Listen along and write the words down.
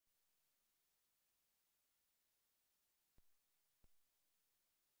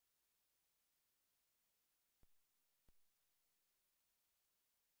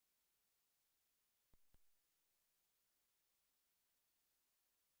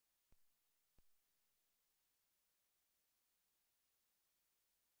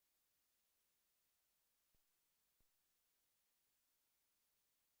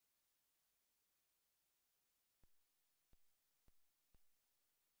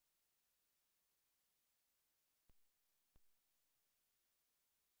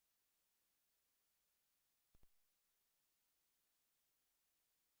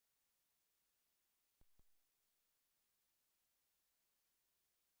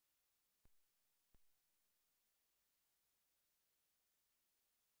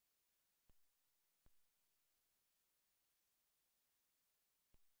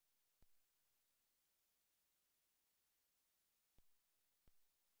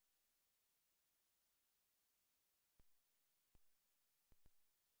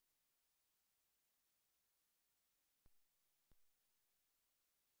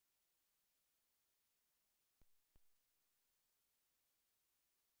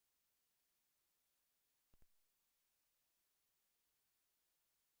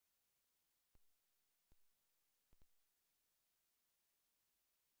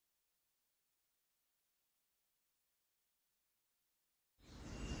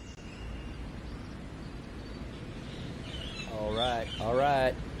All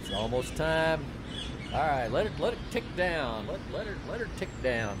right. It's almost time. All right, let it tick down. Let her tick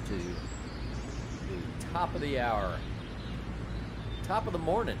down to the top of the hour, top of the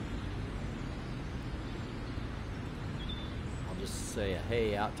morning. I'll just say a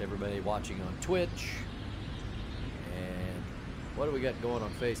hey out to everybody watching on Twitch. And what do we got going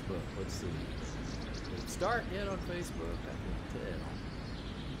on Facebook? Let's see. Did it start yet on Facebook? I can tell.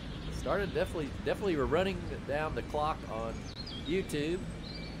 Started definitely. We're running down the clock on YouTube.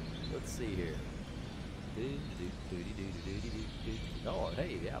 Let's see here. Oh,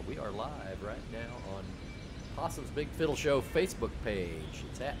 hey, yeah, we are live right now on Possum's Big Fiddle Show Facebook page.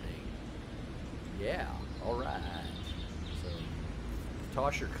 It's happening. Yeah, all right. So,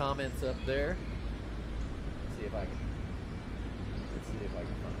 toss your comments up there. Let's see if I can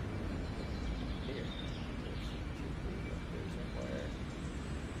find it. Here.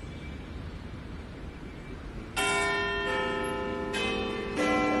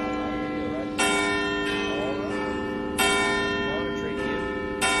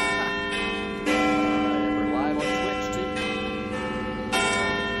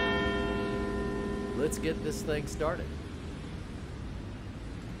 Let's get this thing started.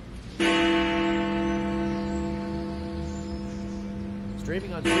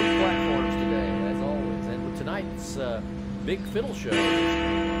 Streaming on 3 platforms today, as always. And tonight's Big Fiddle Show is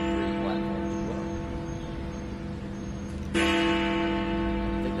streaming on 3 platforms as well. I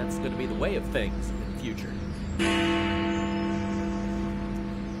think that's going to be the way of things in the future.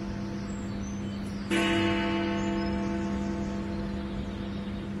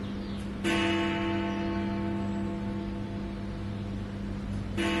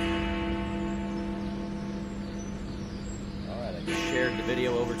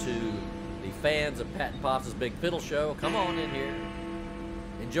 Video over to the fans of Pat and Pops' Big Fiddle Show. Come on in here.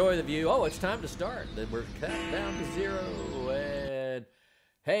 Enjoy the view. Oh, it's time to start. Then we're counting down to 0. And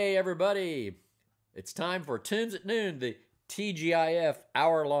hey, everybody. It's time for Tunes at Noon, the TGIF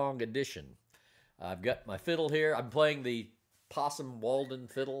hour-long edition. I've got my fiddle here. I'm playing the Possum Walden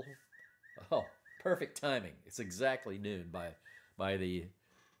fiddle. Oh, perfect timing. It's exactly noon by the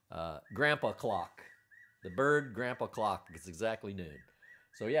grandpa clock. The bird grandpa clock. It's exactly noon.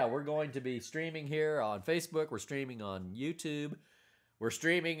 So yeah, we're going to be streaming here on Facebook. We're streaming on YouTube. We're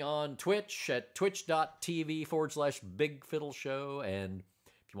streaming on Twitch at twitch.tv/Big Fiddle Show. And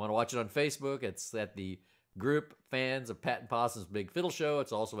if you want to watch it on Facebook, it's at the group Fans of Pat and Possum's Big Fiddle Show.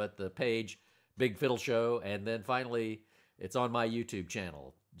 It's also at the page Big Fiddle Show. And then finally, it's on my YouTube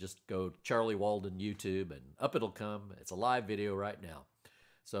channel. Just go Charlie Walden YouTube and up it'll come. It's a live video right now.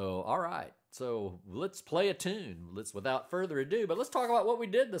 So, all right. So let's play a tune. Without further ado, but let's talk about what we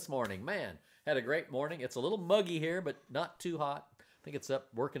did this morning. Man, had a great morning. It's a little muggy here, but not too hot. I think it's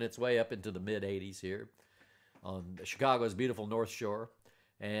working its way up into the mid-80s here on Chicago's beautiful North Shore.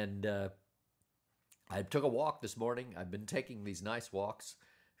 And I took a walk this morning. I've been taking these nice walks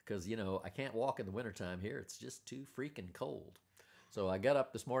because, you know, I can't walk in the wintertime here. It's just too freaking cold. So I got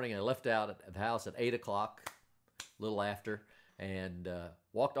up this morning and I left out at the house at 8 o'clock, a little after, and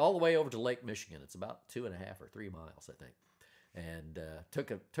walked all the way over to Lake Michigan. It's about 2.5 or 3 miles, I think. And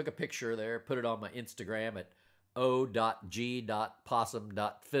took a picture there, put it on my Instagram at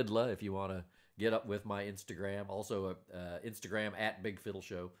o.g.possum.fiddle if you want to get up with my Instagram. Also, Instagram at Big Fiddle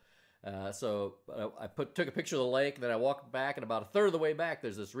Show. So I took a picture of the lake, and then I walked back, and about a third of the way back,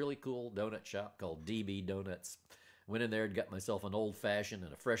 there's this really cool donut shop called DB Donuts. Went in there and got myself an old-fashioned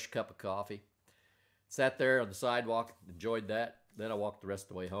and a fresh cup of coffee. Sat there on the sidewalk, enjoyed that. Then I walked the rest of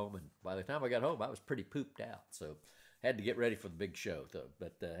the way home, and by the time I got home, I was pretty pooped out. So had to get ready for the big show.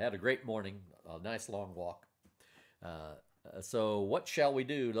 But had a great morning, a nice long walk. So what shall we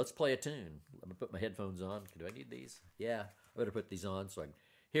do? Let's play a tune. I'm going to put my headphones on. Do I need these? Yeah, I better put these on so I can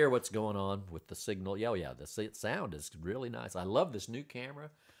hear what's going on with the signal. Yeah, the sound is really nice. I love this new camera.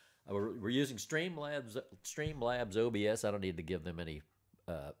 We're using Streamlabs OBS. I don't need to give them any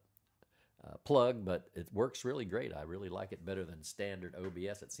plug, but it works really great. I really like it better than standard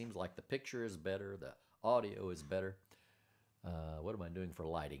OBS. It seems like the picture is better, the audio is better. What am I doing for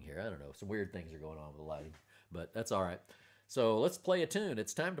lighting here? I don't know. Some weird things are going on with the lighting, but that's all right. So let's play a tune.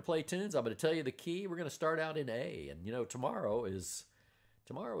 It's time to play tunes. I'm going to tell you the key. We're going to start out in A, and you know tomorrow is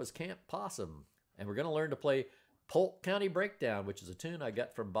Camp Possum, and we're going to learn to play Polk County Breakdown, which is a tune I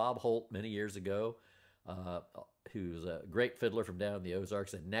got from Bob Holt many years ago. Who's a great fiddler from down in the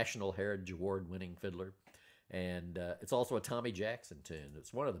Ozarks, a National Heritage Award-winning fiddler. And it's also a Tommy Jackson tune.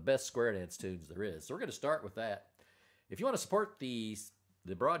 It's one of the best square dance tunes there is. So we're going to start with that. If you want to support the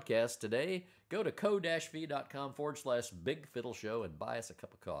broadcast today, go to co-v.com/Big Fiddle Show and buy us a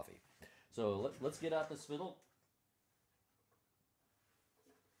cup of coffee. So let's get out this fiddle.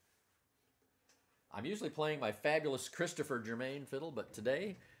 I'm usually playing my fabulous Christopher Germain fiddle, but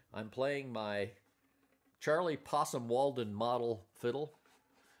today I'm playing my Charlie Possum Walden model fiddle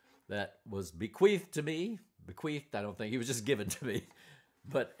that was bequeathed to me. Bequeathed, I don't think. He was just given to me.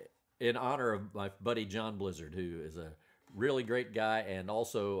 But in honor of my buddy John Blizzard, who is a really great guy and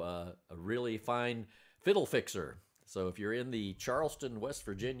also a really fine fiddle fixer. So if you're in the Charleston, West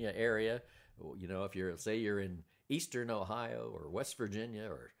Virginia area, you know, if you're, say you're in Eastern Ohio or West Virginia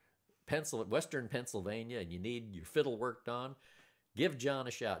or Western Pennsylvania and you need your fiddle worked on, give John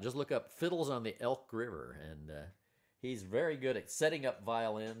a shout. Just look up Fiddles on the Elk River, and he's very good at setting up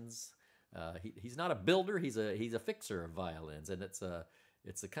violins. He's not a builder; he's a fixer of violins, and it's the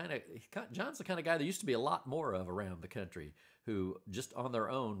kind of John's the kind of guy there used to be a lot more of around the country who just on their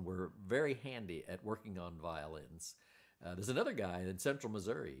own were very handy at working on violins. There's another guy in Central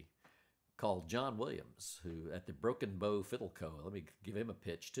Missouri called John Williams, who at the Broken Bow Fiddle Co. Let me give him a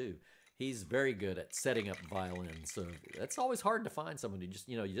pitch too. He's very good at setting up violins. So it's always hard to find someone who just,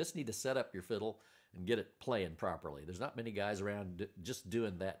 you just need to set up your fiddle and get it playing properly. There's not many guys around just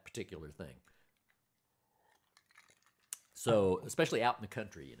doing that particular thing. So, especially out in the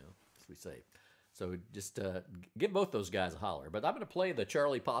country, as we say. So just give both those guys a holler. But I'm going to play the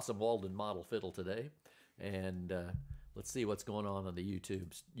Charlie Possum Walden model fiddle today. And let's see what's going on the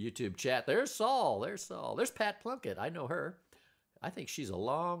YouTube chat. There's Saul. There's Saul. There's Pat Plunkett. I know her. I think she's a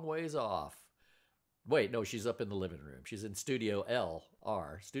long ways off. Wait, no, she's up in the living room. She's in Studio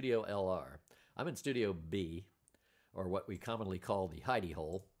LR. Studio LR. I'm in Studio B, or what we commonly call the hidey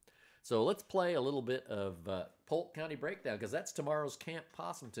hole. So let's play a little bit of Polk County Breakdown, because that's tomorrow's Camp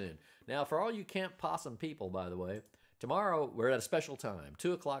Possum tune. Now, for all you Camp Possum people, by the way, tomorrow we're at a special time,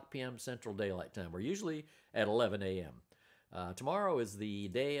 2 o'clock p.m. Central Daylight Time. We're usually at 11 a.m. Tomorrow is the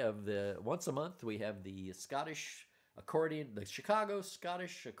day of once a month, we have the Chicago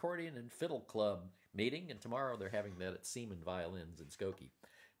Scottish Accordion and Fiddle Club meeting, and tomorrow they're having that at Seaman Violins in Skokie.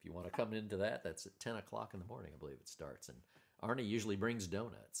 If you want to come into that, that's at 10 o'clock in the morning, I believe it starts, and Arnie usually brings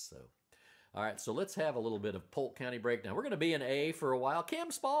donuts. So, all right, so let's have a little bit of Polk County Breakdown. We're going to be in A for a while. Kim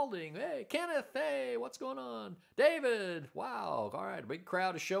Spalding, hey, Kenneth, hey, what's going on? David, wow, all right, a big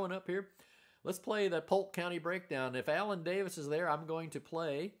crowd is showing up here. Let's play the Polk County Breakdown. If Alan Davis is there, I'm going to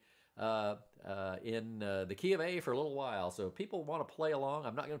play in the key of A for a little while. So if people want to play along,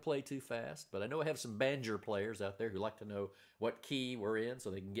 I'm not going to play too fast, but I know I have some banjo players out there who like to know what key we're in so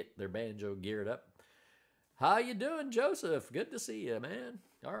they can get their banjo geared up. How you doing, Joseph? Good to see you, man.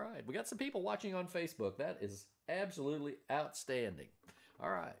 All right, we got some people watching on Facebook. That is absolutely outstanding.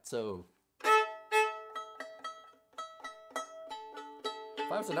 All right, so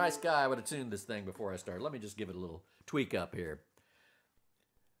if I was a nice guy, I would have tuned this thing before I started. Let me just give it a little tweak up here.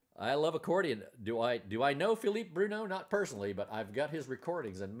 I love accordion. Do I know Philippe Bruno? Not personally, but I've got his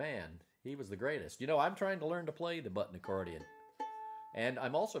recordings, and man, he was the greatest. I'm trying to learn to play the button accordion. And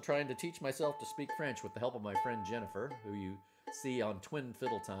I'm also trying to teach myself to speak French with the help of my friend Jennifer, who you see on Twin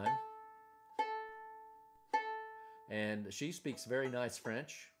Fiddle Time. And she speaks very nice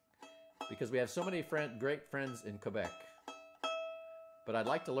French, because we have so many great friends in Quebec. But I'd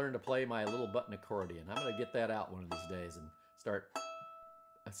like to learn to play my little button accordion. I'm going to get that out one of these days and start,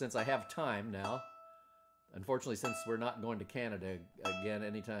 since I have time now. Unfortunately, since we're not going to Canada again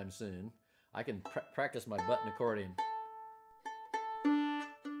anytime soon, I can practice my button accordion.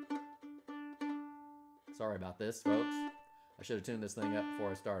 Sorry about this, folks. I should have tuned this thing up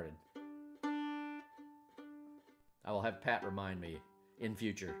before I started. I will have Pat remind me in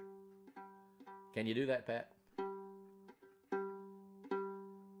future. Can you do that, Pat?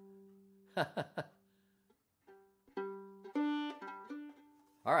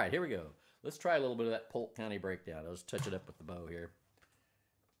 All right, here we go. Let's try a little bit of that Polk County Breakdown. I'll just touch it up with the bow here.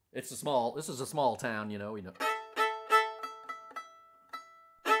 This is a small town, we know.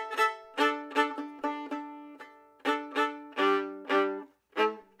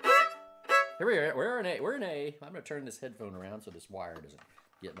 Here we're in A. I'm going to turn this headphone around so this wire doesn't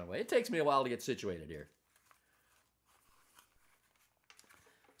get in my way. It takes me a while to get situated here.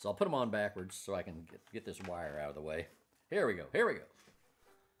 So I'll put them on backwards so I can get this wire out of the way. Here we go. Here we go.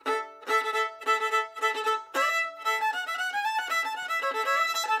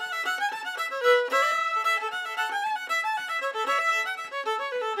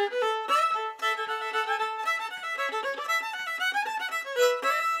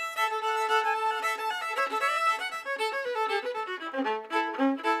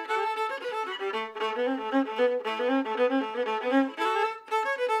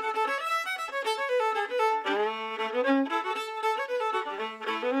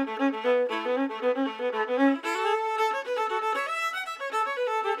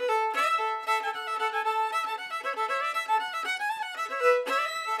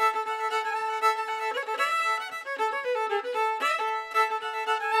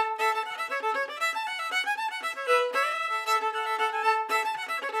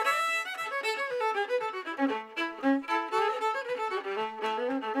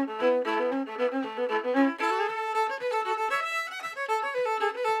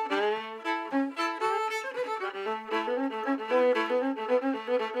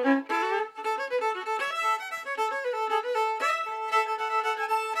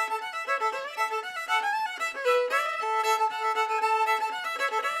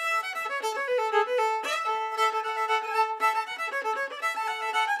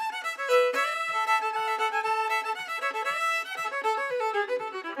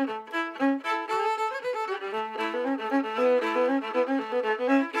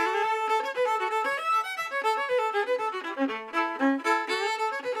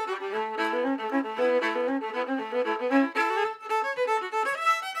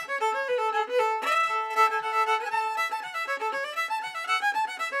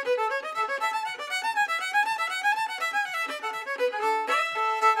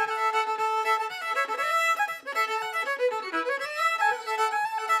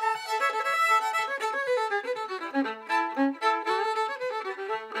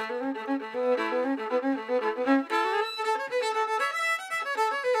 Oh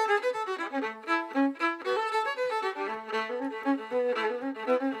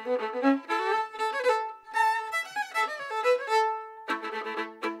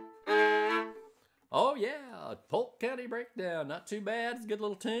yeah, Polk County Breakdown. Not too bad. It's a good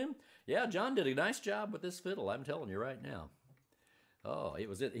little tune. Yeah, John did a nice job with this fiddle. I'm telling you right now. Oh, it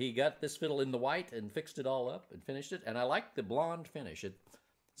was it. He got this fiddle in the white and fixed it all up and finished it. And I like the blonde finish.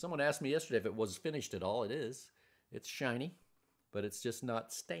 Someone asked me yesterday if it was finished at all. It is. It's shiny, but it's just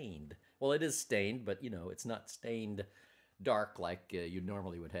not stained. Well, it is stained, but you know, it's not stained dark like you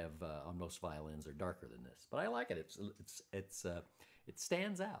normally would have on most violins, or darker than this. But I like it. It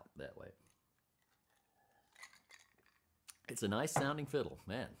stands out that way. It's a nice sounding fiddle,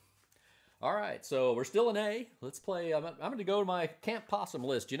 man. All right, so we're still in A. Let's play. I'm going to go to my Camp Possum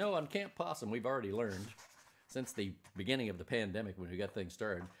list. You know, on Camp Possum, we've already learned, since the beginning of the pandemic when we got things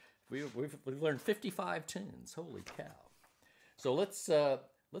started, we've learned 55 tunes. Holy cow. So let's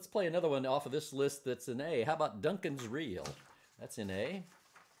play another one off of this list that's in A. How about Duncan's Reel? That's in A.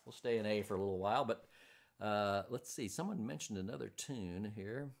 We'll stay in A for a little while, but let's see. Someone mentioned another tune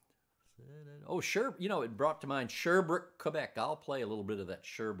here. Oh, sure. You know, it brought to mind Sherbrooke, Quebec. I'll play a little bit of that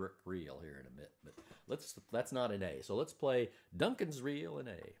Sherbrooke reel here in a bit, but that's not in A. So let's play Duncan's Reel in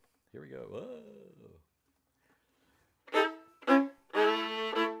A. Here we go. Whoa.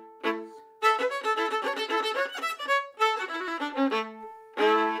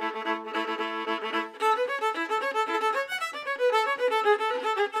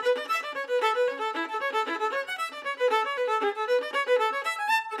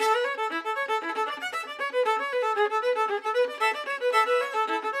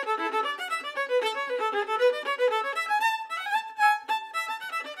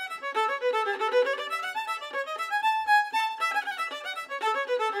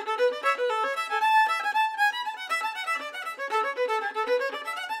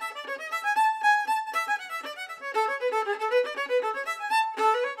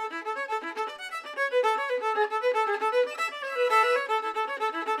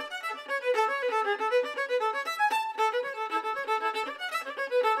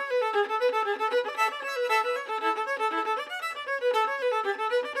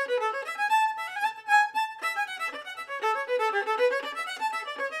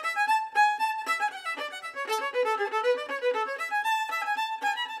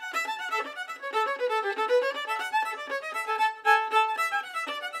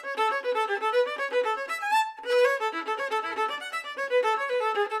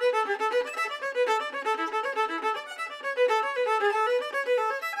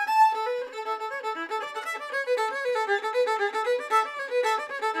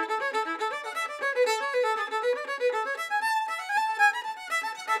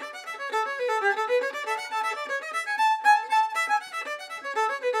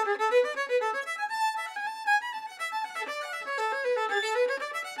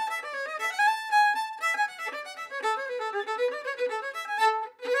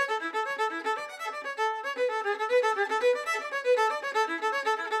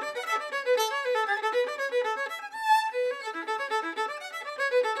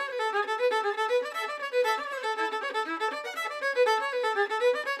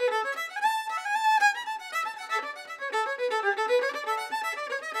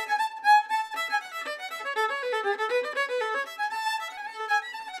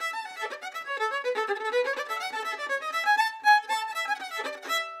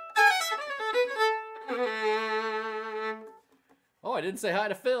 Oh, I didn't say hi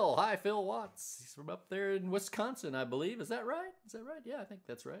to Phil. Hi, Phil Watts. He's from up there in Wisconsin, I believe. Is that right? Is that right? Yeah, I think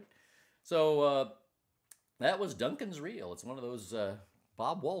that's right. So that was Duncan's Reel. It's one of those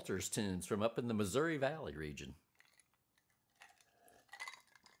Bob Walters tunes from up in the Missouri Valley region.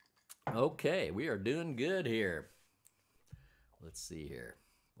 Okay, we are doing good here. Let's see here.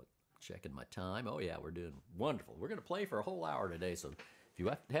 Checking my time. Oh, yeah, we're doing wonderful. We're going to play for a whole hour today, so if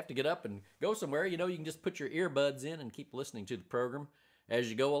you have to get up and go somewhere, you know, you can just put your earbuds in and keep listening to the program as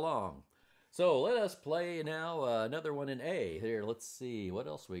you go along. So let us play now another one in A. Here, let's see. What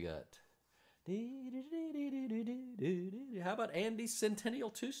else we got? How about Andy's Centennial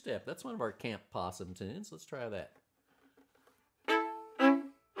Two-Step? That's one of our Camp Possum tunes. Let's try that.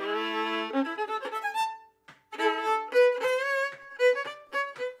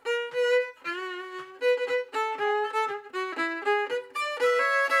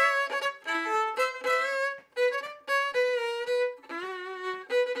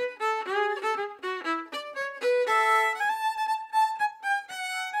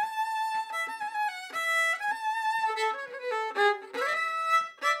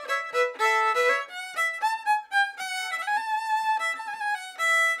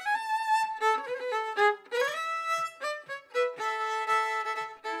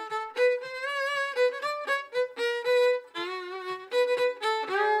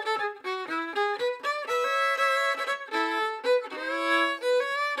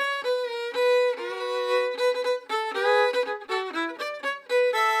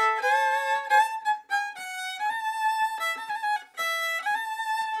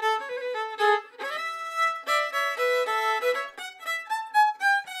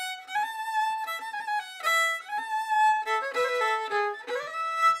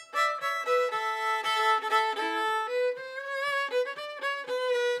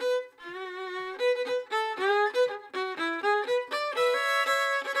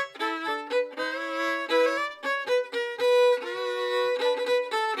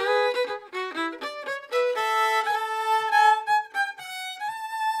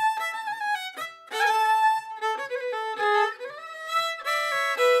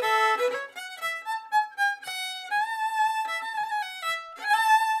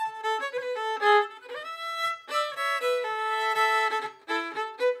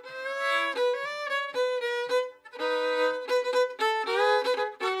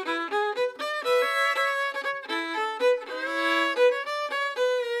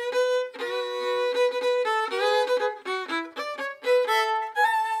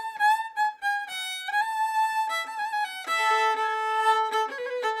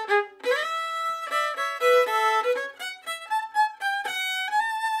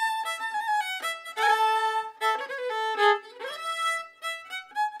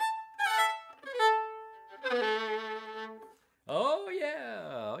 Oh yeah,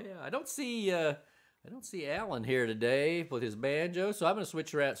 oh yeah. I don't see Alan here today with his banjo, so I'm going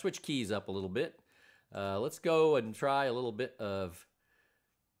to switch keys up a little bit. Let's go and try a little bit of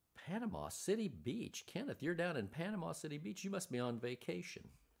Panama City Beach. Kenneth, you're down in Panama City Beach. You must be on vacation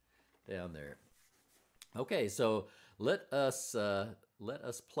down there. Okay, so let us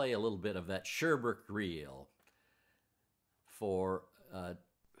play a little bit of that Sherbrooke reel for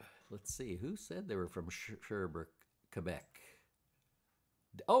let's see, who said they were from Sherbrooke, Quebec?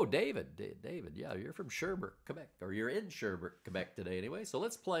 Oh, David, yeah, you're from Sherbrooke, Quebec, or you're in Sherbrooke, Quebec today anyway. So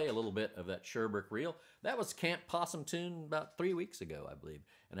let's play a little bit of that Sherbrooke reel. That was Camp Possum tune about 3 weeks ago, I believe.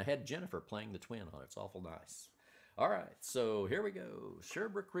 And I had Jennifer playing the twin on it. It's awful nice. All right, so here we go.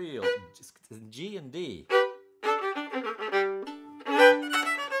 Sherbrooke reel, just G and D.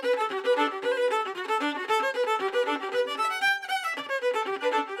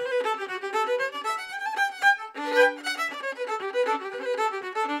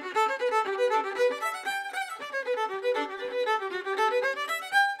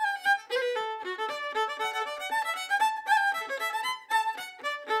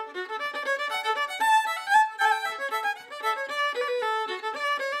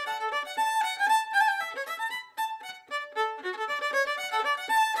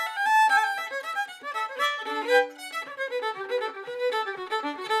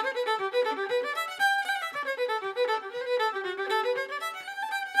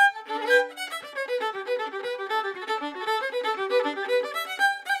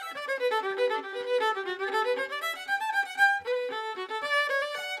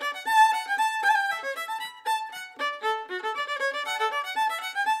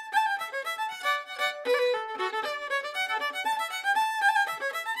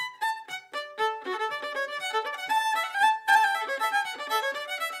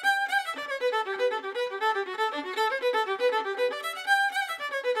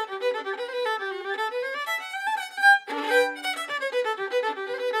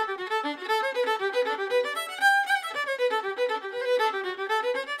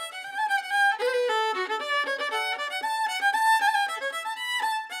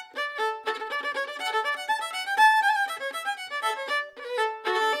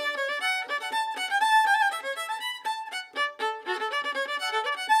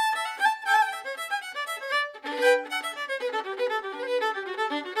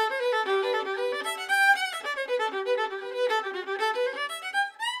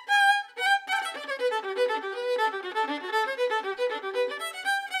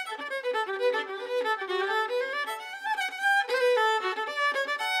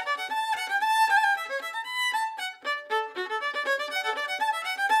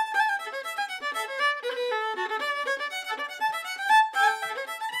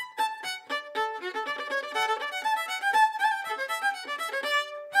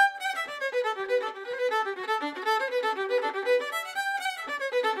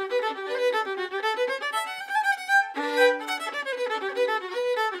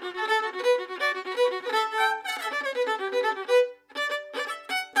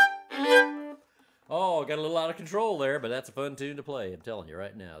 Oh, got a little out of control there, but that's a fun tune to play. I'm telling you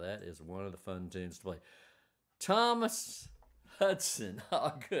right now, that is one of the fun tunes to play. Thomas Hudson.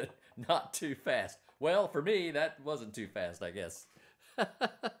 Oh, good. Not too fast. Well, for me, that wasn't too fast, I guess.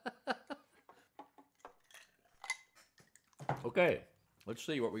 Okay, let's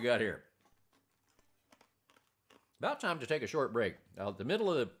see what we got here. About time to take a short break. Now, at the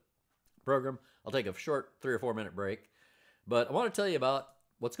middle of the program, I'll take a short 3 or 4 minute break. But I want to tell you about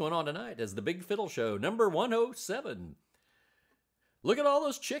what's going on tonight as the Big Fiddle Show, number 107. Look at all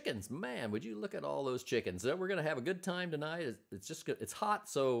those chickens. Man, would you look at all those chickens. We're going to have a good time tonight. It's hot,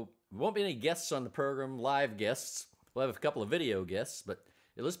 so there won't be any guests on the program, live guests. We'll have a couple of video guests, but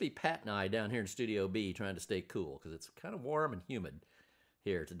it'll just be Pat and I down here in Studio B trying to stay cool because it's kind of warm and humid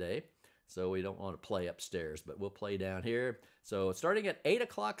here today. So we don't want to play upstairs, but we'll play down here. So starting at 8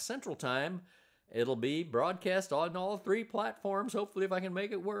 o'clock Central Time, it'll be broadcast on all 3 platforms. Hopefully, if I can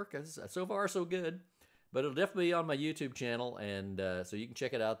make it work. So far, so good. But it'll definitely be on my YouTube channel, and so you can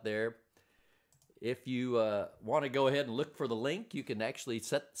check it out there. If you want to go ahead and look for the link, you can actually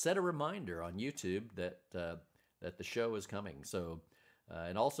set a reminder on YouTube that the show is coming. So,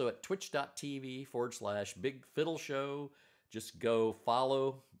 and also at twitch.tv/Big Fiddle Show. Just go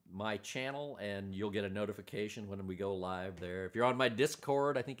follow my channel, and you'll get a notification when we go live there. If you're on my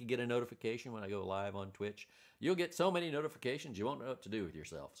Discord, I think you get a notification when I go live on Twitch. You'll get so many notifications, you won't know what to do with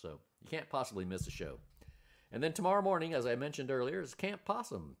yourself. So you can't possibly miss a show. And then tomorrow morning, as I mentioned earlier, is Camp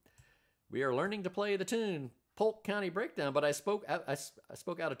Possum. We are learning to play the tune Polk County Breakdown, but I spoke out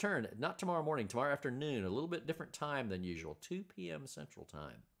of turn. Not tomorrow morning, tomorrow afternoon, a little bit different time than usual, 2 p.m. Central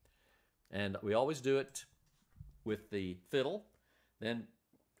Time. And we always do it with the fiddle. Then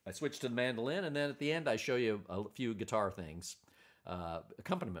I switch to the mandolin, and then at the end I show you a few guitar things,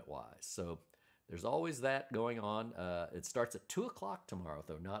 accompaniment-wise. So there's always that going on. It starts at 2 o'clock tomorrow,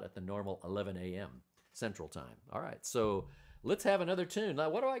 though, not at the normal 11 a.m. Central Time. All right, so let's have another tune. Now,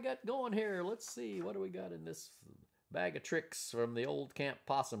 what do I got going here? Let's see. What do we got in this bag of tricks from the old Camp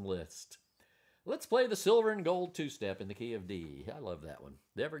Possum list? Let's play the Silver and Gold two-step in the key of D. I love that one.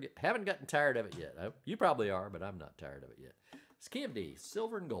 Haven't gotten tired of it yet. You probably are, but I'm not tired of it yet. It's key of D,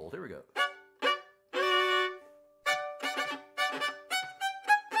 Silver and Gold. Here we go.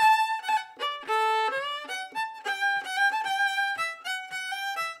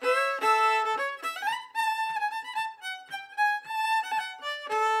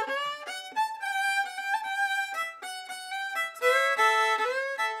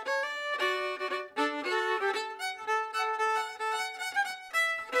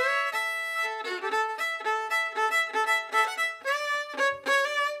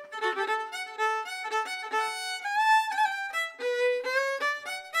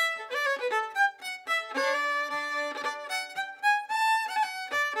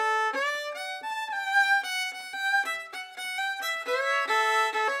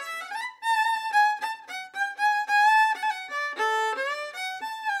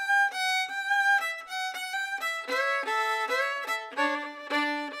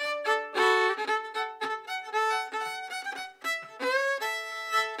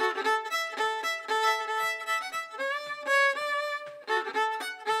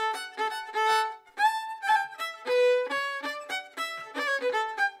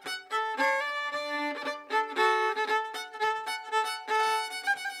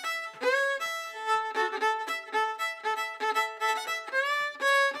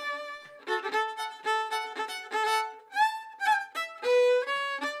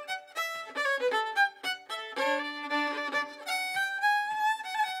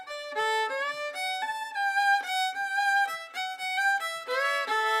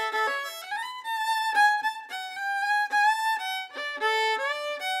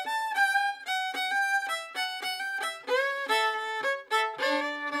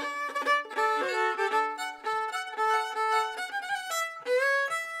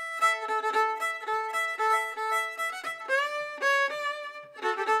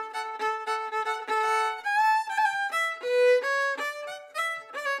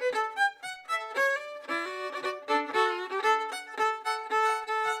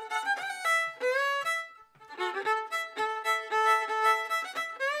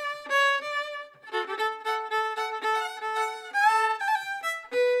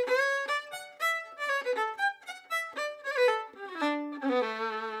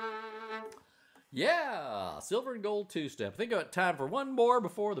 Yeah, Silver and Gold two-step. I think I've got time for one more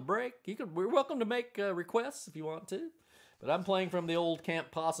before the break. We're welcome to make requests if you want to, but I'm playing from the old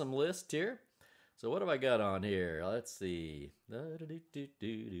Camp Possum list here. So what have I got on here? Let's see. Blah, blah, blah, blah,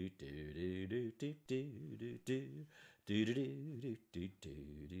 blah,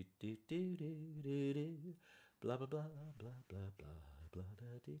 blah, blah.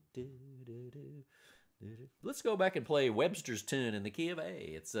 Let's go back and play Webster's tune in the key of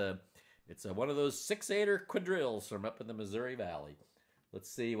A. It's one of those 6/8 quadrilles from up in the Missouri Valley. Let's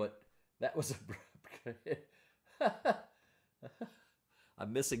see what that was.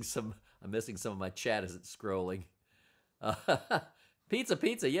 I'm missing some of my chat as it's scrolling.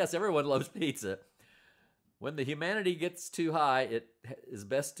 Pizza. Yes, everyone loves pizza. When the humanity gets too high, it is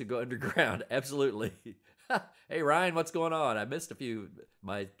best to go underground. Absolutely. Hey, Ryan, what's going on? I missed a few.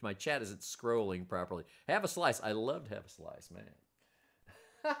 My chat isn't scrolling properly. Have a slice. I love to have a slice, man.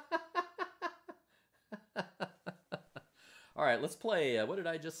 All right, let's play. What did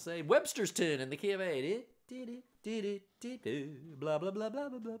I just say? Webster's tune in the key of A. Blah blah blah blah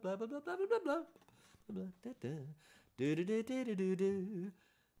blah blah blah blah blah blah blah.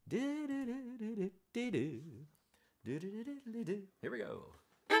 Here we go.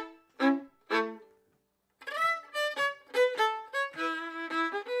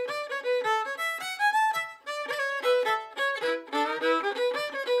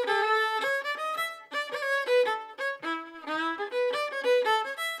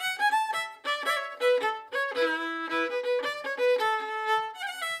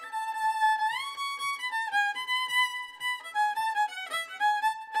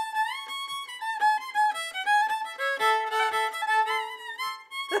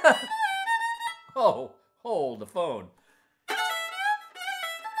 Oh, hold the phone.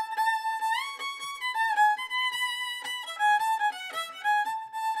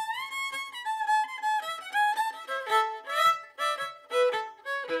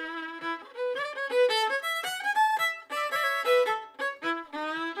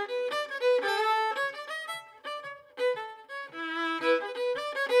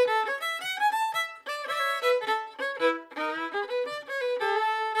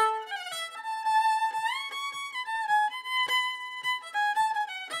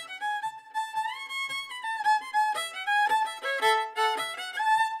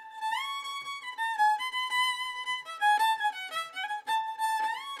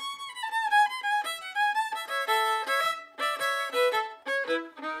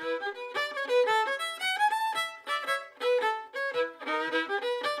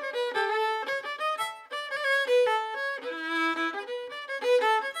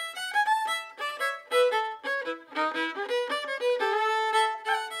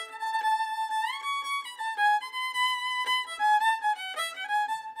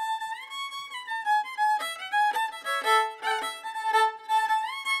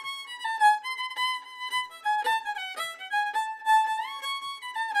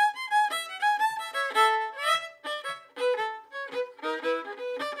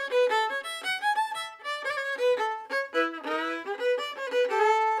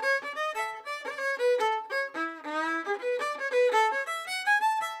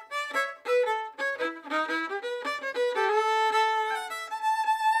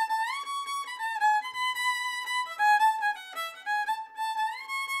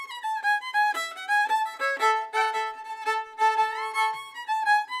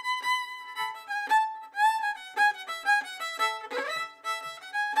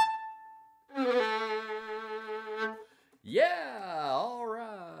 Yeah, all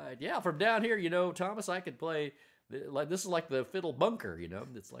right. Yeah, from down here, Thomas, I could play like this is like the fiddle bunker,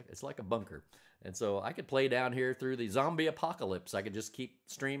 It's like a bunker. And so I could play down here through the zombie apocalypse. I could just keep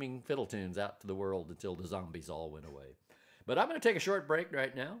streaming fiddle tunes out to the world until the zombies all went away. But I'm going to take a short break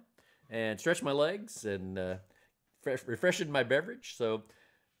right now and stretch my legs and refreshen my beverage. So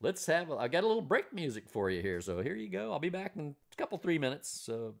I got a little break music for you here. So here you go. I'll be back in a couple, 3 minutes.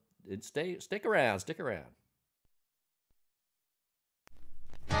 So stick around.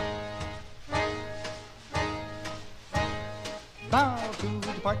 Bow to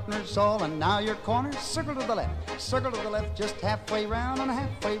the partners all, and now your corner. Circle to the left, just halfway round and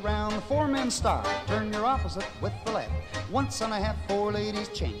halfway round. The 4-men star, turn your opposite with the left. Once and a half, 4 ladies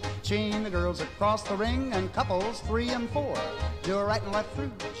chain the girls across the ring, and couples 3 and 4. Do a right and left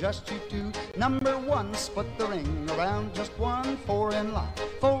through, just you two. Number 1, split the ring around, just 1, 4 in line.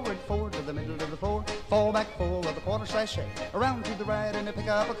 Forward, 4 to the middle of the floor. Fall back 4 with a quarter sachet. Around to the right and you pick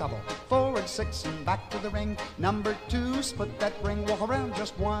up a couple. Forward 6 and back to the ring. Number 2, split that ring, walk around,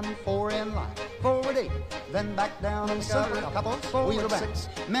 just 1, 4 in line. Forward 8, then back down and center a couple. Forward 6,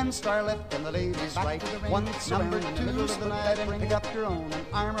 men star left and the ladies right. Once number 2, split that and pick up your own and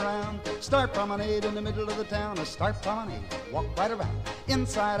arm around. Star promenade in the middle of the town, a star promenade. Walk right around,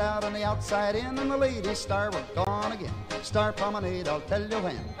 inside out and the outside in, and the ladies star were gone again. Star promenade, I'll tell you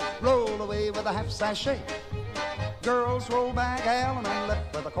when. Roll away with a half sachet. Girls roll back, Allen and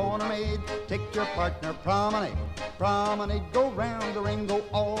left with a corner maid. Take your partner, promenade. Promenade, go round the ring, go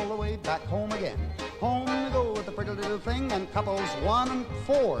all the way back home again. Home you go with the pretty little thing, and couples 1 and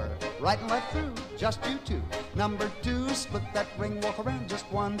 4. Right and left through, just you two. Number 2, split that ring, walk around,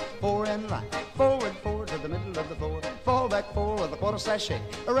 just 1, 4 in line. Forward 4 to the middle of the floor. Fall back 4 with a quarter sachet.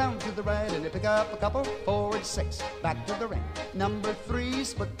 Around to the right and you pick up a couple. Forward 6, back to the ring. Number 3,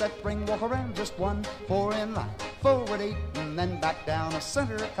 split that ring, walk around, just 1, 4 in line. Forward 8 and then back down a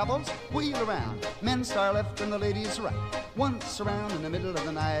center. Couples wheel around. Men star left and the ladies right. Once around in the middle of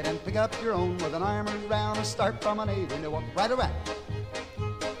the night and pick up your own with an arm around and start promenade and you walk right around.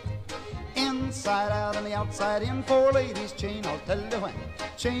 Inside out and the outside in, 4 ladies chain, I'll tell you when.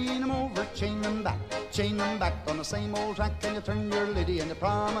 Chain them over, chain them back on the same old track, and you turn your lady and you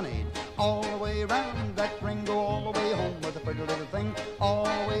promenade all the way around that ring, go all the way home with a pretty little thing, all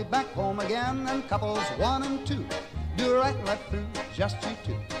the way back home again, and couples 1 and 2. Do right and left through, just you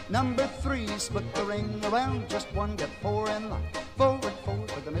two. Number 3, split the ring around, just 1, get 4 in line. Forward 4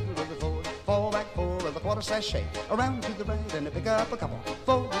 to the middle of the floor. Fall back 4 with a quarter sachet. Around to the right and you pick up a couple.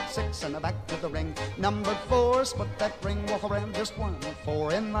 Forward 6 and back to the ring. Number 4, split that ring, walk around, just 1,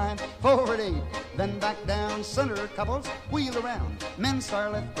 4 in line. Forward 8, then back down, center couples, wheel around. Men star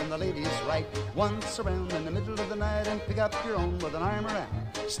left and the ladies right. Once around in the middle of the night and pick up your own with an arm around.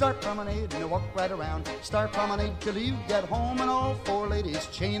 Start promenade and you walk right around. Start promenade till you get home, and all 4 ladies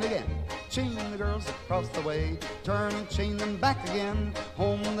chain again. Chain the girls across the way, turn and chain them back again.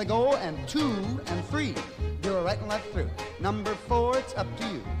 Home they go, and 2 and 3. Do a right and left through. Number 4, it's up to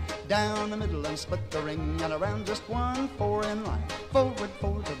you. Down the middle and split the ring, and around just 1, 4 in line. Forward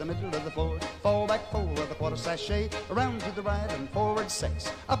 4 to the middle of the floor. Fall back 4 with a quarter sachet. Around to the right and forward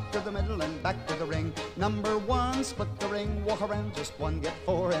 6. Up to the middle and back to the ring. Number 1, split the ring, walk around just 1, get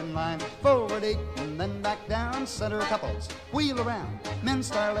 4 in line. Forward 8 and then back down, center couples, wheel around. Men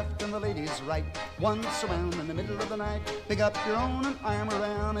star left and the ladies right. Once around in the middle of the night, pick up your own and arm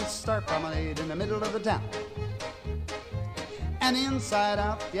around. It's star promenade in the middle of the town. And inside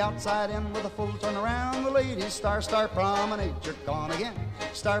out, the outside in with a full turn around. The ladies star promenade, you're gone again.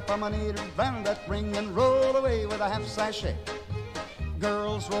 Star promenade around that ring and roll away with a half sachet.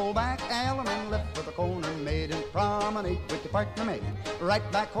 Girls roll back, Allen and left with a corner maid, and promenade with your partner maid.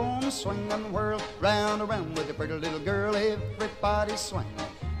 Right back home, swing and whirl, round around with your pretty little girl. Everybody swing.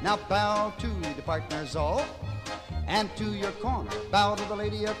 Now bow to the partners all, and to your corner. Bow to the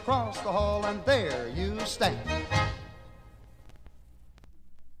lady across the hall, and there you stand.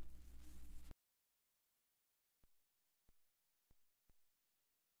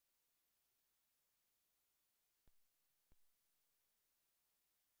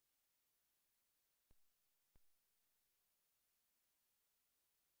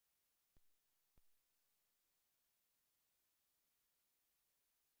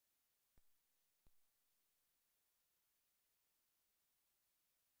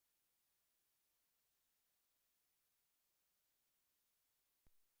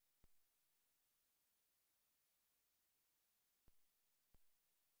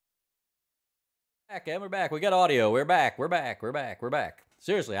 Back, and we're back. We got audio. We're back.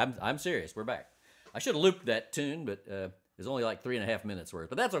 Seriously, I'm serious. We're back. I should have looped that tune, but there's only like 3.5 minutes worth.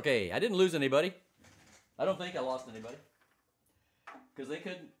 But that's okay. I didn't lose anybody. I don't think I lost anybody. because they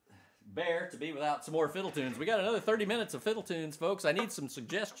couldn't bear to be without some more fiddle tunes. We got another 30 minutes of fiddle tunes, folks. I need some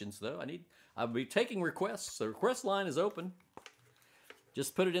suggestions, though. I'll be taking requests. The request line is open.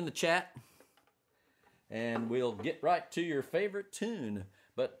 Just put it in the chat, and we'll get right to your favorite tune.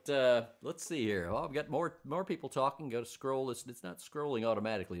 But let's see here. Oh, I've got more people talking. Go to scroll. It's not scrolling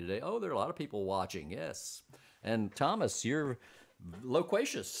automatically today. Oh, there are a lot of people watching. Yes. And Thomas, you're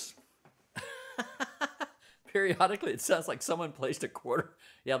loquacious. Periodically, it sounds like someone placed a quarter.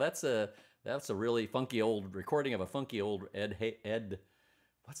 Yeah, that's a really funky old recording of a funky old Ed.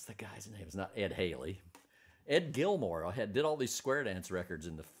 What's the guy's name? It's not Ed Haley. Ed Gilmore did all these square dance records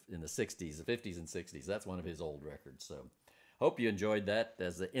in the 60s, the 50s and 60s. That's one of his old records. So hope you enjoyed that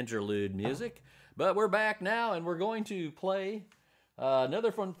as the interlude music. But we're back now, and we're going to play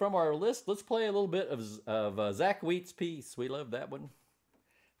another one from our list. Let's play a little bit of Zach Wheat's piece. We love that one.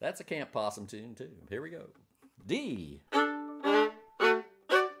 That's a Camp Possum tune, too. Here we go. D.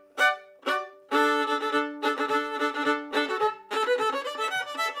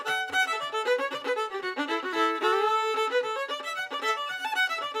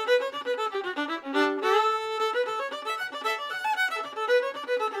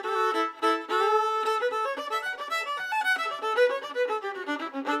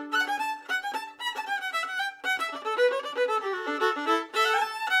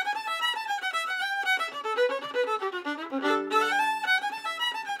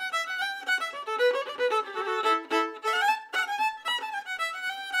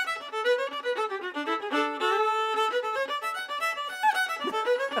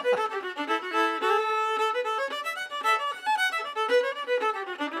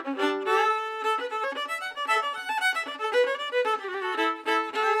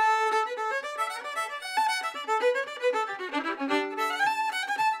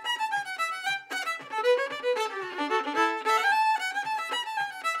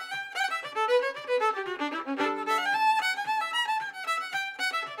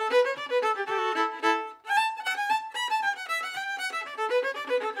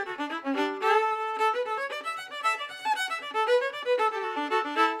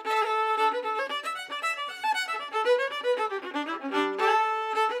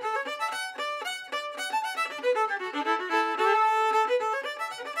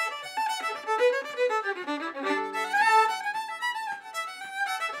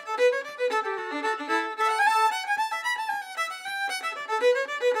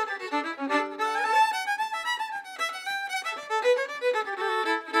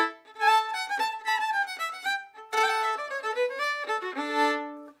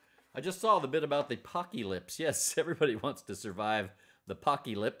 I just saw the bit about the pocky-lips. Yes, everybody wants to survive the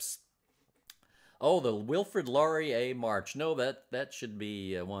pocky-lips. Oh, the Wilfrid Laurier A March. No, that should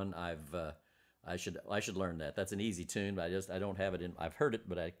be one I should learn that. That's an easy tune, but I don't have it in. I've heard it,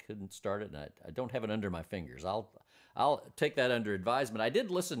 but I couldn't start it, and I don't have it under my fingers. I'll take that under advisement. I did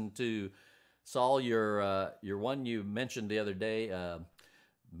listen to Saul your one you mentioned the other day,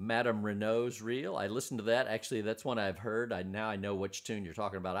 Madame Renault's Reel. I listened to that. Actually, that's one I've heard. Now I know which tune you're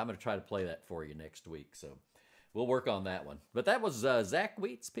talking about. I'm going to try to play that for you next week. So we'll work on that one. But that was Zach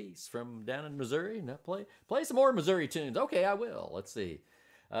Wheat's piece from down in Missouri. Now play some more Missouri tunes. Okay, I will. Let's see.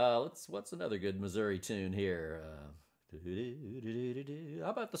 What's another good Missouri tune here?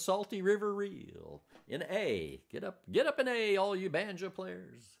 How about the Salty River Reel in A? Get up in A, all you banjo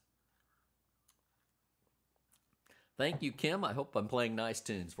players. Thank you, Kim. I hope I'm playing nice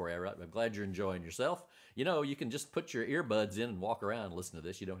tunes for you. I'm glad you're enjoying yourself. You know, you can just put your earbuds in and walk around and listen to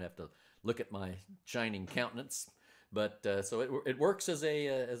this. You don't have to look at my shining countenance. But so it works as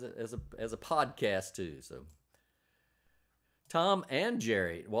a podcast too. So Tom and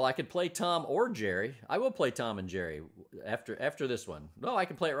Jerry. Well, I could play Tom or Jerry. I will play Tom and Jerry after this one. No, I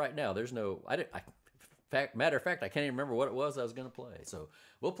can play it right now. There's no. Matter of fact, I can't even remember what it was I was going to play. So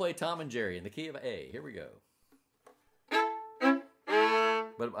we'll play Tom and Jerry in the key of A. Here we go.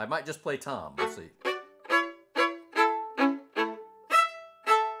 But I might just play Tom. Let's see.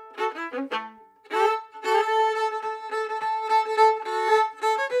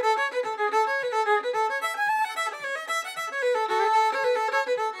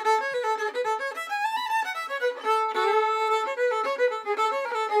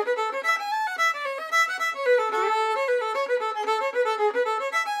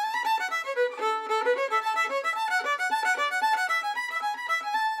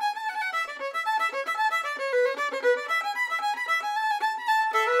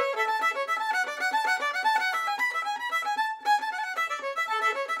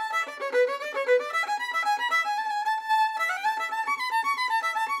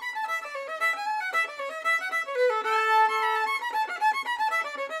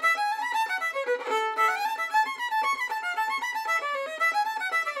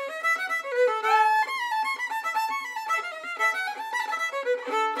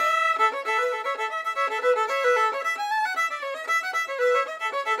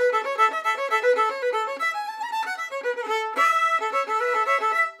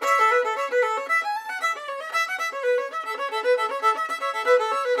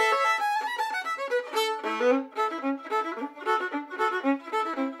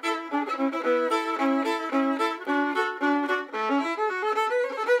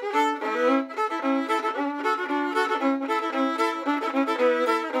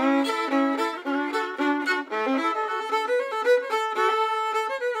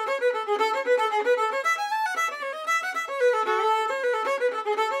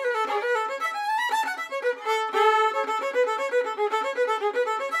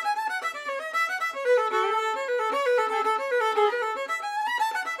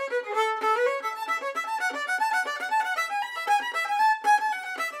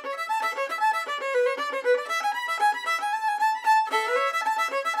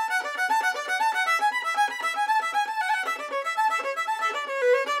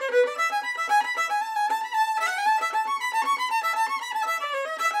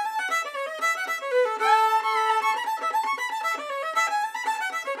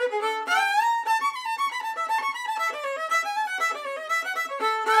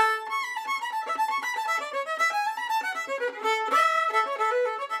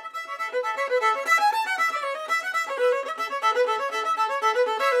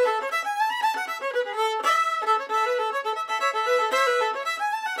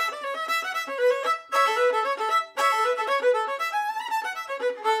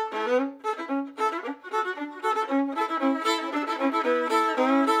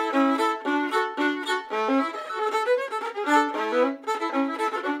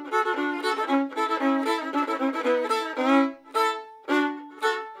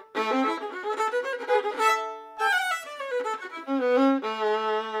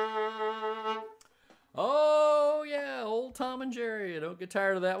 Tom and Jerry. Don't get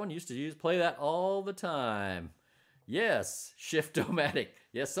tired of that one. Used to play that all the time. Yes, shift-o-matic.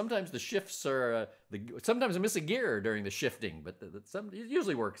 Yes, sometimes the shifts are, sometimes I miss a gear during the shifting, but it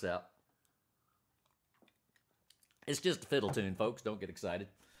usually works out. It's just a fiddle tune, folks. Don't get excited.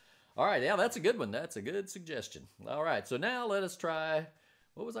 All right, yeah, that's a good one. That's a good suggestion. All right, so now let us try.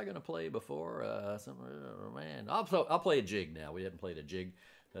 What was I going to play before? Man, I'll play a jig now. We haven't played a jig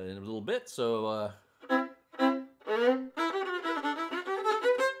in a little bit, so.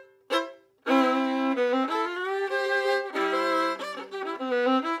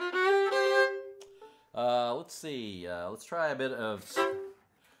 Let's see. Let's try a bit of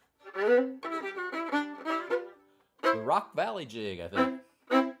the Rock Valley Jig, I think.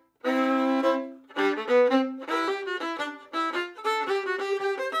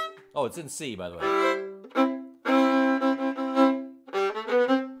 Oh, it's in C, by the way.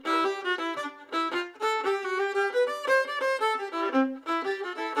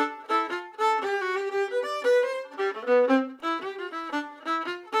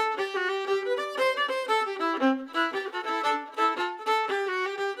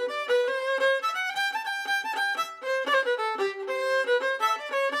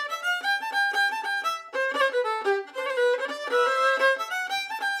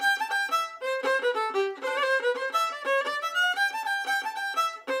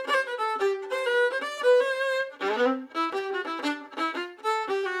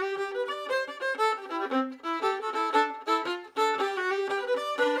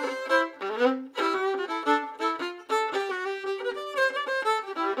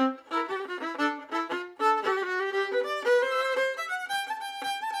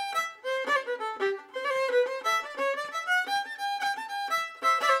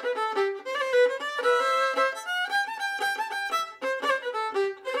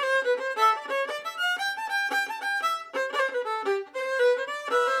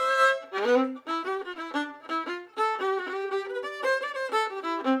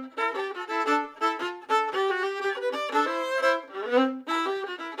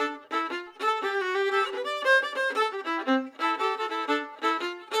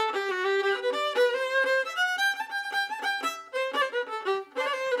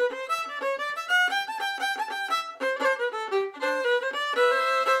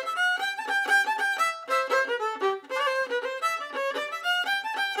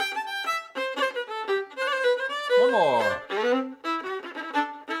 One more.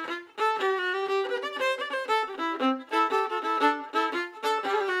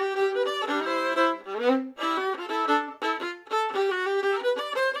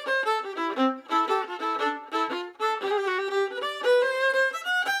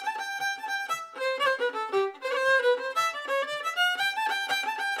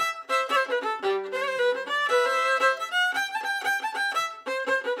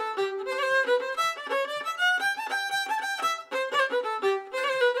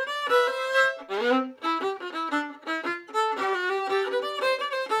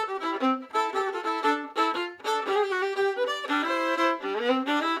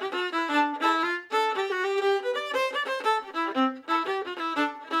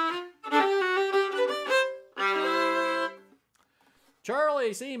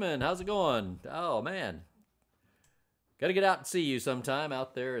 Charlie Seaman, how's it going? Oh, man. Got to get out and see you sometime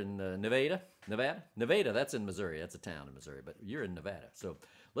out there in Nevada. Nevada, that's in Missouri. That's a town in Missouri, but you're in Nevada. So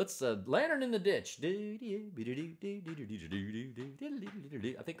let's, Lantern in the Ditch. I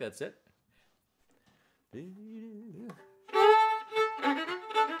think that's it.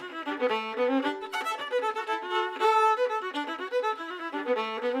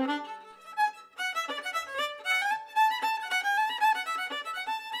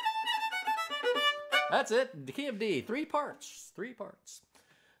 That's it. The key of D. 3 parts. 3 parts.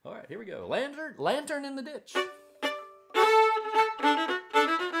 All right, here we go. Lantern in the Ditch.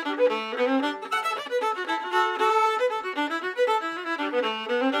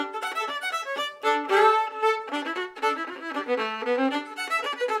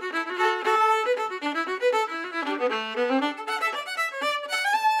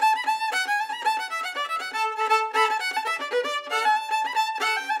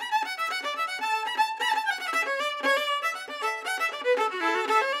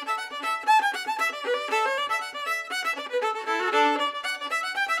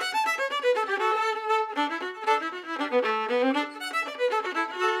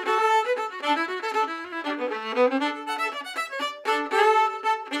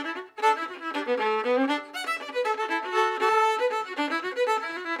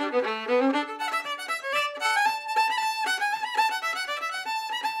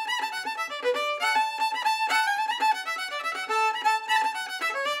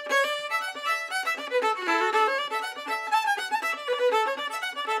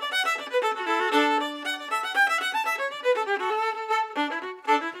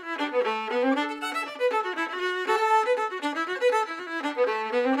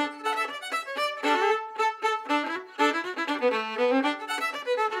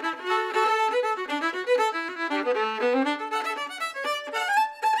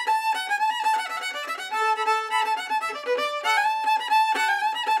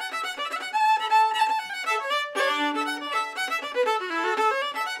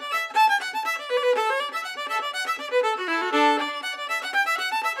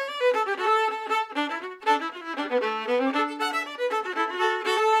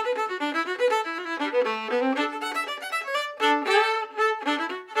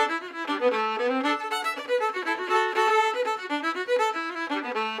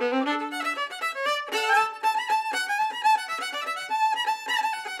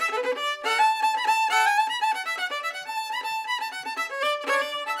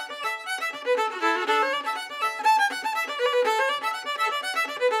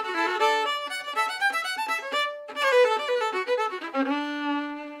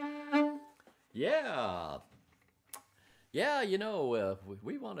 Yeah. Yeah, you know,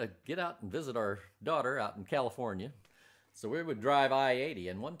 we want to get out and visit our daughter out in California. So we would drive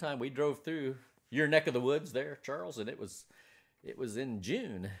I-80, and one time we drove through your neck of the woods there, Charles, and it was in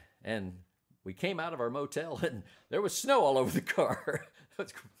June, and we came out of our motel, and there was snow all over the car. It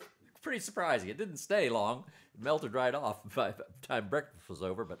was pretty surprising. It didn't stay long. It melted right off by the time breakfast was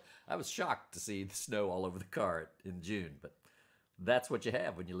over, but I was shocked to see the snow all over the car in June. But that's what you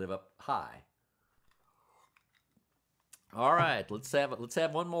have when you live up high. All right, let's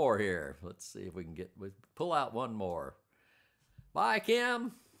have one more here. Let's see if we can pull out one more. Bye,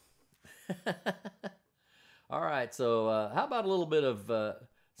 Kim. All right, so how about a little bit of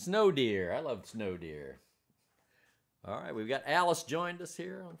snow deer? I love snow deer. All right, we've got Alice joined us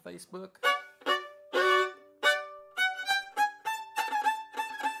here on Facebook.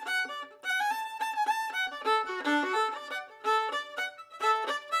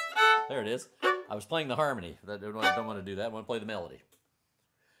 There it is. I was playing the harmony. I don't want to do that. I want to play the melody.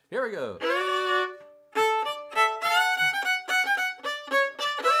 Here we go.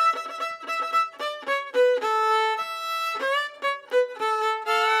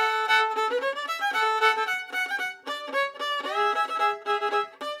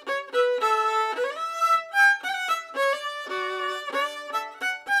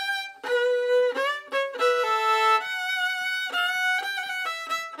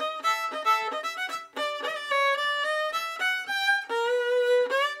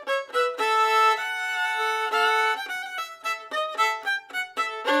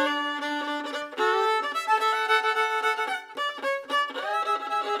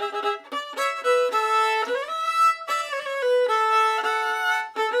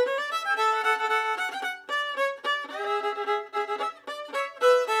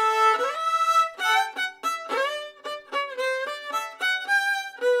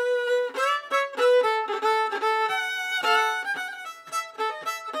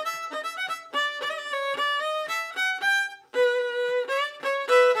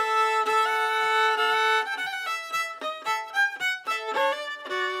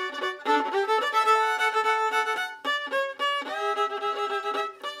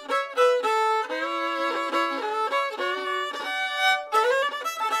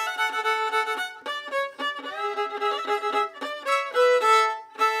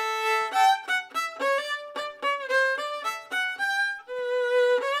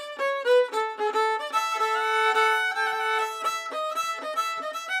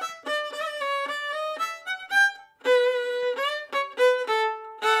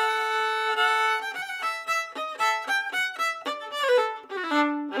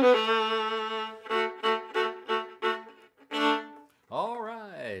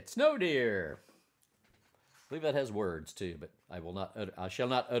 Snow deer. I believe that has words too, but I shall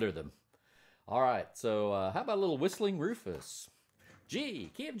not utter them. All right, so how about a little Whistling Rufus?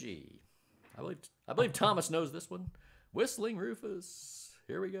 G, key of G. I believe Thomas knows this one. Whistling Rufus.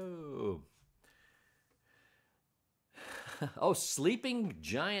 Here we go. Oh, Sleeping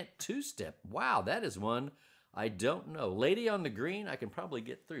Giant Two-Step. Wow, that is one I don't know. Lady on the Green, I can probably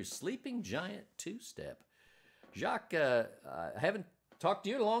get through. Sleeping Giant Two-Step. Jacques, I haven't talked to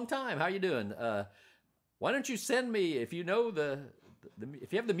you in a long time. How you doing? Why don't you send me, if you know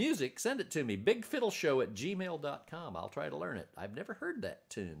if you have the music, send it to me. bigfiddleshow@gmail.com. I'll try to learn it. I've never heard that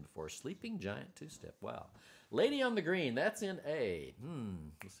tune before. Sleeping Giant Two-Step. Wow. Lady on the Green, that's in A.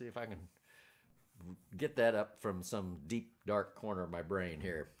 Let's see if I can get that up from some deep, dark corner of my brain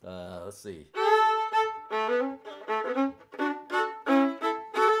here. Let's see.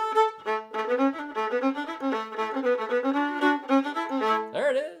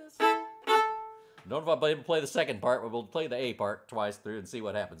 There it is. Don't know if I'll be able to play the second part, but we'll play the A part twice through and see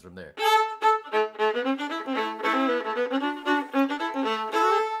what happens from there.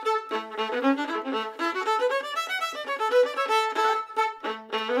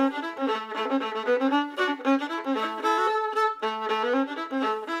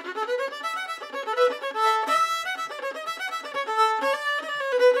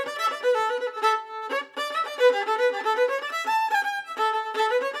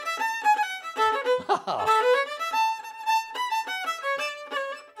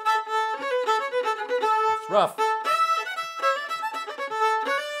 It's rough.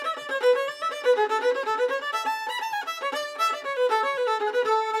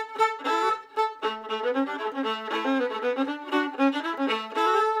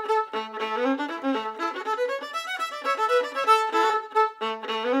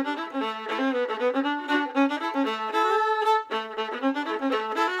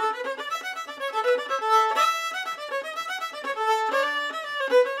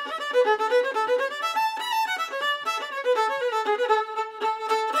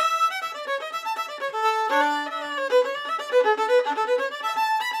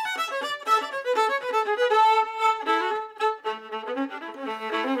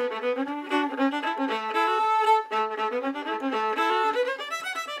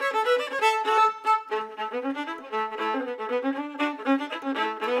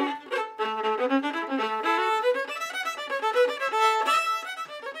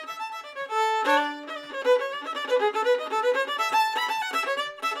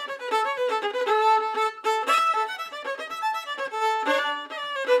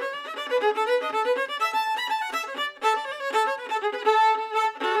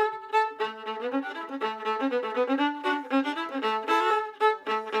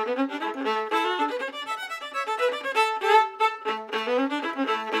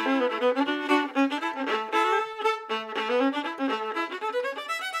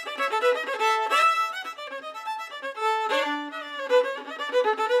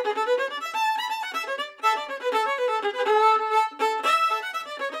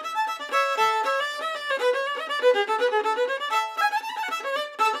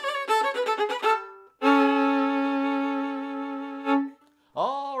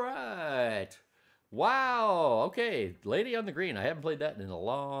 Okay, Lady on the Green. I haven't played that in a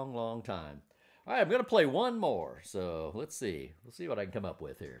long, long time. All right, I'm going to play one more. So let's see. We'll see what I can come up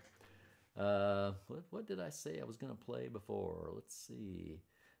with here. What did I say I was going to play before? Let's see.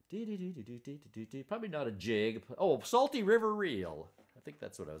 Probably not a jig. Oh, Salty River Reel. I think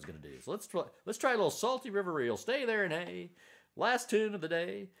that's what I was going to do. So let's try a little Salty River Reel. Stay there and hey. Last tune of the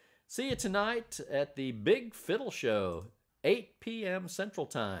day. See you tonight at the Big Fiddle Show, 8 p.m. Central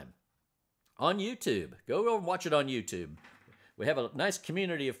Time on YouTube. Go over and watch it on YouTube. We have a nice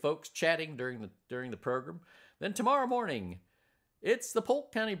community of folks chatting during the program. Then tomorrow morning, it's the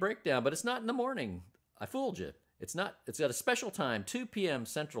Polk County Breakdown, but it's not in the morning. I fooled you. It's not. It's at a special time, 2 p.m.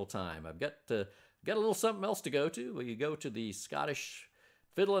 Central Time. I've got a little something else to go to. We go to the Scottish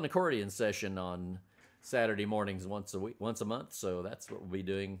fiddle and accordion session on Saturday mornings once a month. So that's what we'll be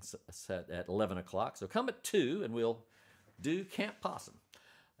doing at 11 o'clock. So come at 2 and we'll do Camp Possum.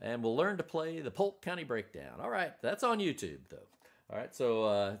 And we'll learn to play the Polk County Breakdown. All right, that's on YouTube though. All right,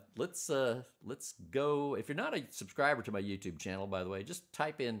 so let's go. If you're not a subscriber to my YouTube channel, by the way, just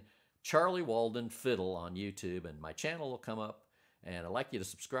type in Charlie Walden Fiddle on YouTube and my channel will come up. And I'd like you to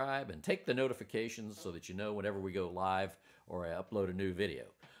subscribe and take the notifications so that you know whenever we go live or I upload a new video.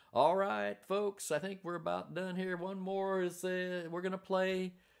 All right, folks, I think we're about done here. One more is we're going to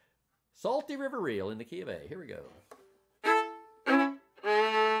play Salty River Reel in the key of A. Here we go.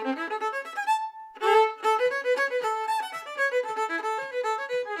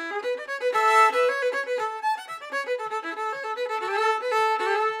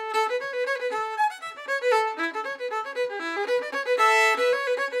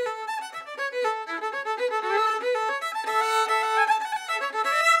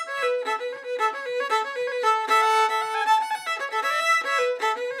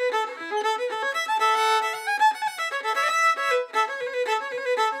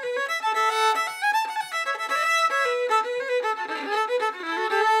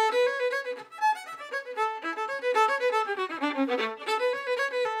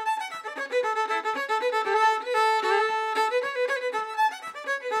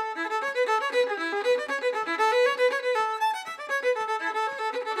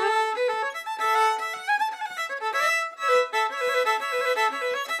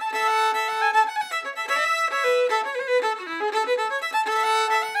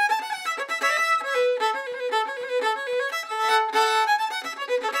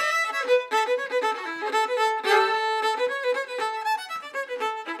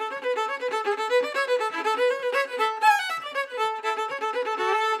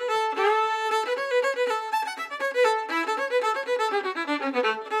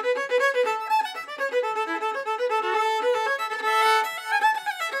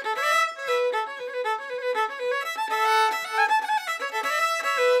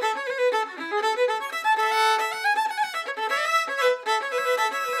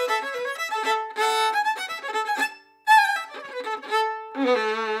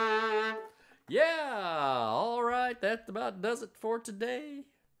 Yeah, all right, that about does it for today.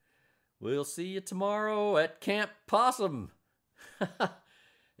 We'll see you tomorrow at Camp Possum.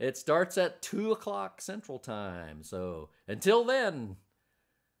 It starts at 2 o'clock Central Time. So until then,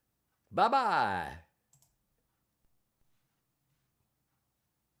 bye-bye.